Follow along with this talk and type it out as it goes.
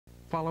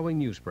following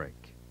news break.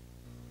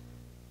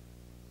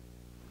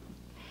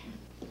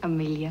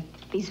 Amelia,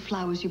 these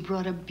flowers you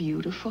brought are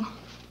beautiful.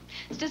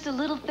 It's just a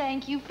little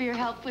thank you for your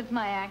help with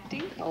my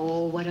acting.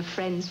 Oh, what are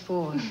friends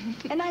for?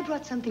 And I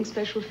brought something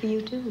special for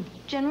you, too.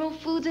 General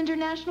Foods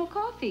International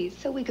Coffees.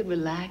 So we could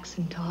relax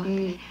and talk.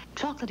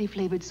 Chocolatey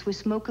flavored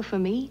Swiss mocha for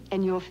me,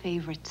 and your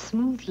favorite,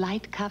 smooth,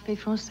 light café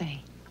français.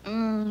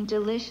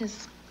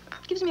 Delicious.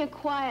 Gives me a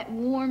quiet,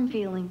 warm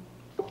feeling.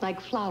 Like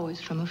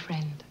flowers from a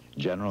friend.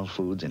 General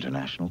Foods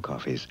International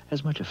Coffees,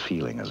 as much a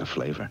feeling as a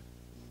flavor.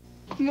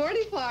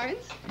 Morning,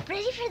 Florence.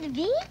 Ready for the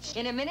beach?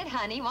 In a minute,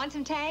 honey. Want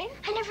some Tang?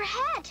 I never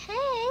had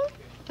Tang.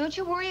 Don't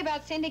you worry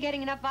about Cindy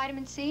getting enough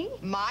vitamin C.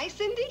 My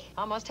Cindy?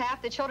 Almost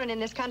half the children in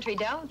this country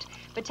don't.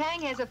 But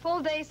Tang has a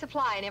full day's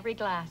supply in every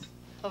glass.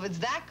 Well, if it's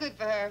that good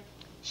for her,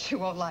 she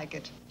won't like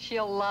it.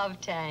 She'll love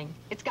Tang.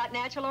 It's got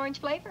natural orange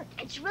flavor.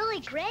 It's really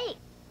great.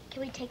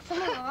 Can we take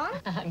some along?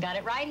 Got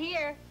it right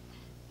here.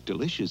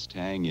 Delicious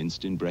Tang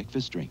instant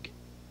breakfast drink.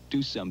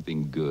 Do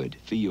something good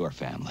for your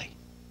family.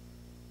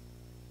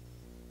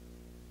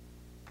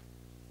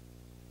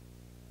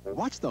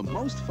 What's the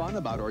most fun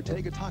about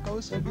Ortega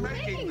tacos?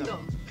 Making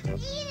them.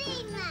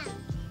 Eating them.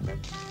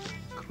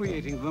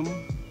 Creating them.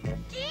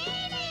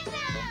 Eating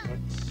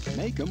them.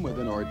 Make them with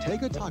an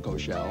Ortega taco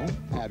shell.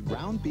 Add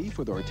ground beef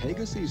with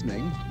Ortega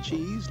seasoning,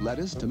 cheese,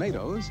 lettuce,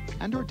 tomatoes,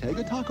 and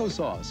Ortega taco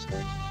sauce.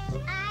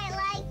 I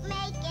like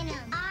making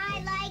them.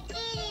 I like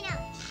eating them.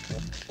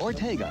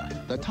 Ortega,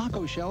 the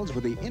taco shells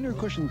with the inner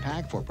cushion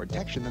pack for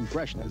protection and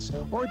freshness.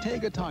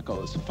 Ortega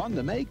tacos, fun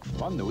to make,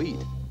 fun to eat.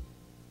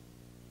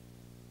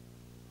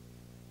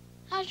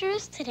 How's your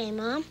wrist today,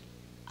 Mom?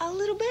 A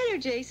little better,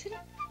 Jason.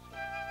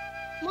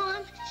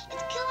 Mom,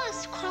 is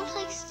Kellogg's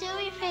cornflakes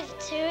still your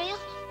favorite cereal?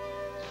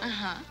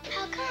 Uh-huh.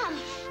 How come?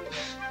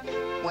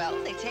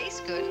 Well, they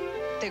taste good.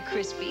 They're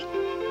crispy.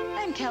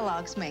 And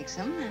Kellogg's makes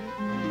them.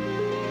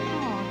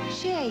 Oh,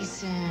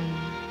 Jason.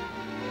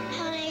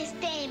 Have a nice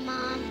day,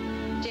 Mom.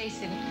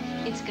 Jason,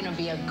 it's gonna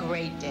be a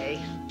great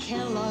day.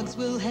 Kellogg's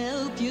will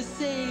help you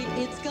say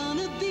it's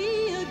gonna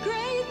be a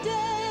great day.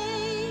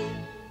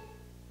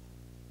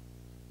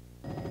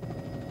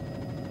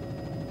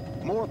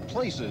 More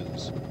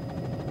places.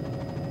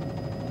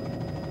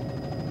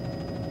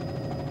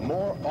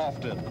 More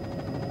often.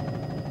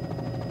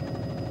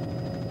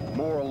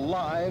 More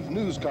live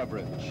news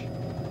coverage.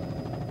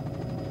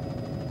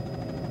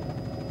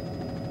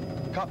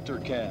 Copter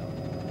Cam.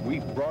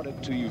 We've brought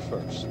it to you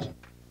first.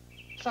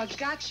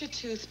 Forgot your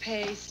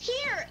toothpaste.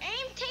 Here,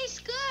 AIM tastes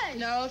good.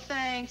 No,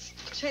 thanks.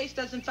 Chase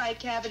doesn't fight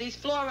cavities.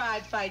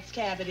 Fluoride fights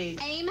cavities.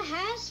 AIM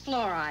has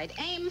fluoride.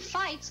 AIM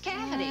fights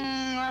cavities.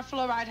 Our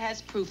fluoride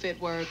has proof it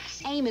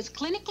works. AIM is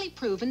clinically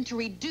proven to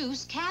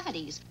reduce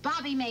cavities.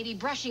 Bobby may be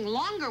brushing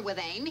longer with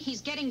AIM. He's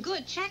getting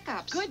good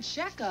checkups. Good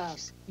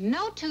checkups.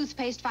 No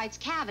toothpaste fights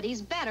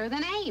cavities better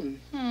than AIM.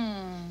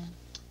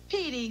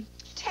 Petey,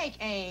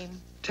 take AIM.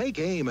 Take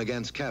AIM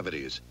against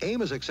cavities.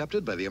 AIM is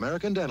accepted by the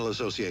American Dental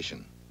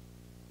Association.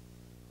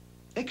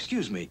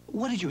 Excuse me,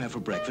 what did you have for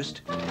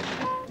breakfast?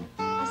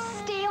 A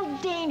stale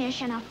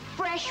Danish and a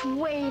fresh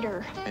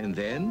waiter. And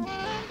then?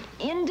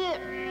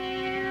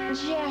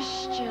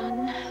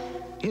 Indigestion.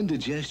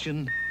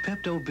 Indigestion,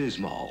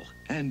 Pepto-Bismol.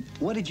 And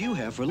what did you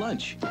have for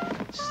lunch?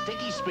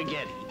 Sticky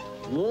spaghetti,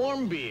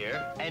 warm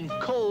beer, and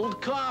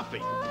cold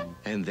coffee.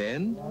 And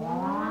then?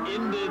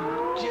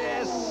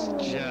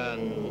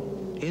 Indigestion.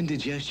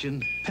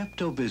 Indigestion,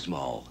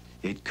 Pepto-Bismol.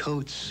 It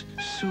coats,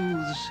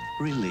 soothes,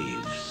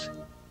 relieves.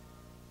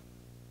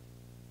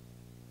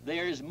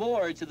 There's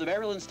more to the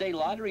Maryland State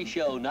Lottery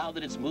Show now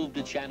that it's moved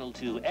to Channel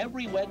 2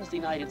 every Wednesday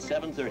night at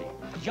 7:30.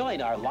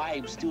 Join our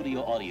live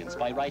studio audience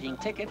by writing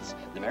tickets.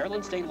 The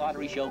Maryland State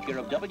Lottery Show, care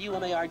of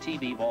WMAR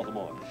TV,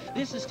 Baltimore.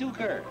 This is Stu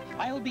Kerr.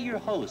 I'll be your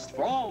host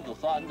for all the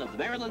fun of the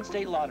Maryland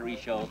State Lottery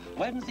Show,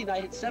 Wednesday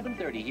night at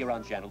 7:30 here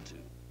on Channel 2.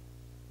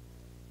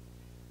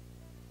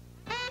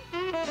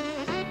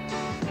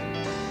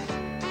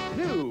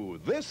 New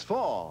this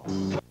fall.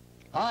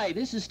 Hi,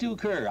 this is Stu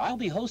Kerr. I'll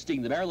be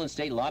hosting the Maryland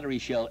State Lottery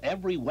Show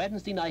every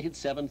Wednesday night at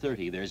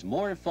 7:30. There's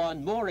more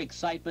fun, more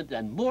excitement,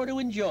 and more to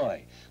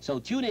enjoy. So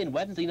tune in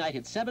Wednesday night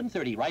at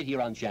 7:30 right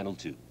here on Channel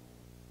 2.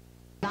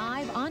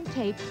 Live on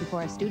tape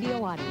before a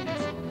studio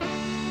audience.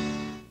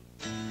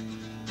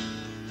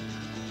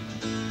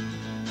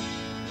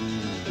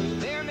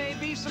 There may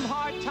be some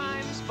hard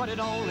times, but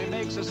it only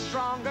makes us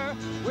stronger.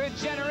 We're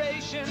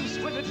generations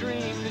with a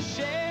dream to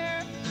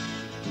share.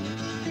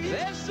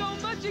 There's so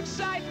much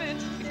excitement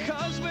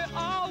because we're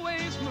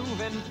always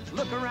moving.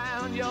 Look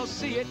around, you'll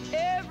see it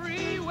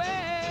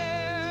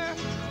everywhere.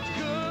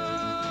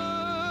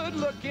 Good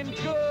looking,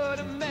 good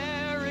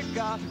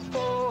America.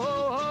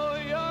 Oh,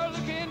 you're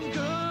looking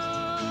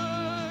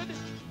good.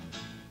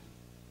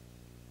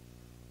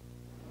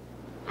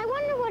 I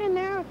wonder what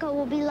America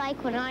will be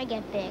like when I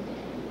get big.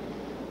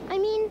 I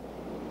mean,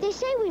 they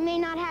say we may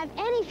not have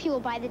any fuel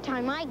by the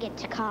time I get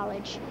to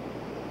college.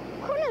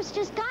 Grown-ups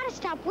just gotta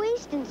stop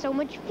wasting so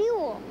much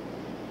fuel.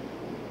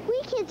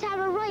 We kids have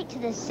a right to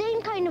the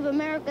same kind of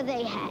America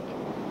they had.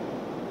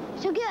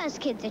 So give us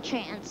kids a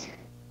chance.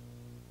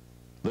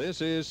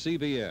 This is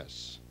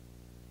CBS.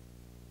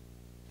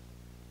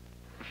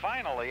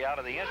 Finally, out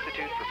of the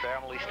Institute for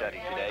Family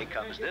Study today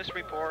comes this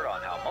report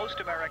on how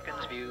most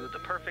Americans view the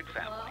perfect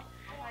family.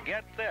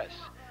 Get this.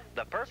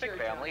 The perfect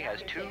family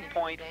has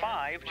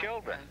 2.5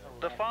 children.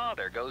 The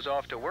father goes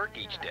off to work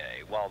each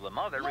day while the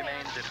mother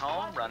remains at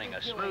home running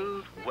a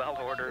smooth,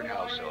 well-ordered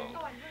household.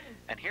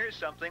 And here's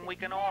something we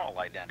can all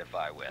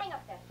identify with.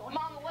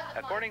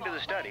 According to the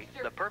study,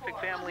 the perfect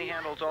family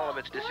handles all of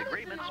its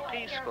disagreements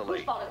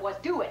peacefully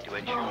to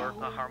ensure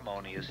a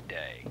harmonious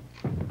day.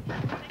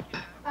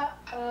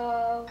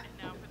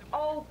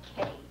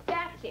 Okay,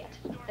 that's it.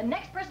 The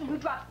next person who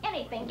drops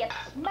anything gets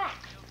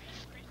smacked.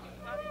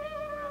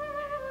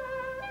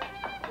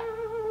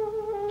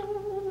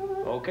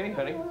 Okay,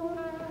 honey.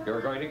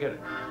 You're going to get it.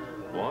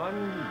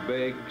 One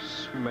big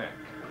smack.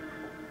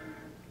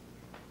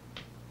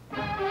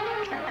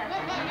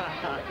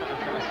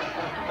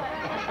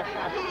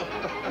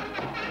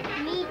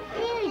 Me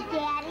too,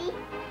 Daddy.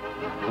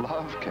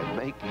 Love can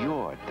make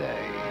your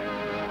day.